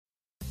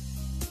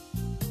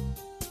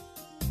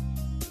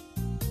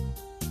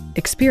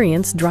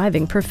Experience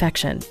driving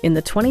perfection in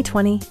the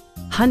 2020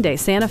 Hyundai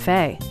Santa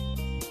Fe.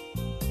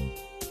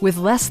 With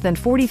less than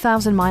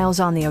 40,000 miles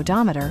on the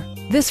odometer,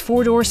 this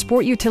four-door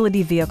sport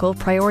utility vehicle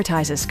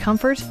prioritizes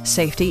comfort,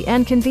 safety,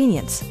 and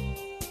convenience.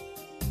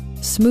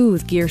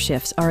 Smooth gear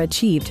shifts are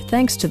achieved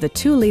thanks to the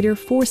 2-liter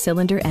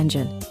 4-cylinder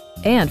engine.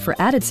 And for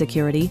added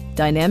security,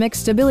 dynamic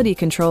stability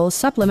control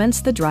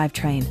supplements the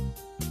drivetrain.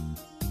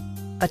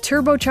 A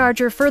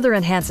turbocharger further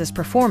enhances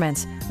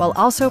performance while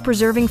also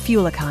preserving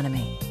fuel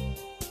economy.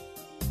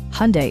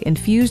 Hyundai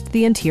infused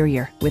the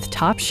interior with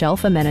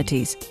top-shelf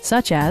amenities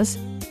such as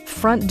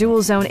front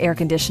dual-zone air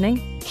conditioning,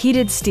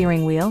 heated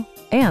steering wheel,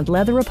 and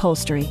leather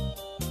upholstery.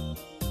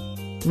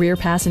 Rear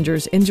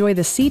passengers enjoy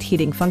the seat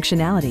heating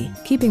functionality,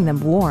 keeping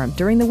them warm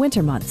during the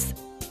winter months.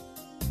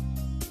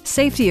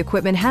 Safety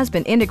equipment has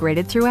been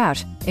integrated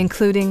throughout,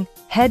 including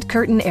head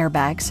curtain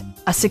airbags,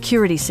 a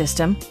security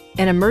system,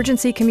 an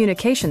emergency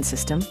communication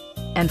system,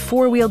 and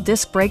 4-wheel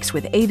disc brakes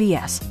with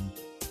ABS.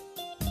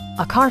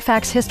 A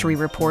Carfax history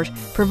report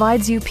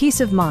provides you peace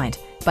of mind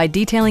by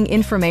detailing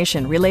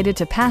information related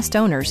to past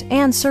owners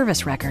and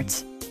service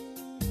records.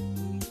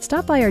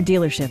 Stop by our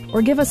dealership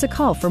or give us a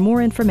call for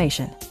more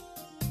information.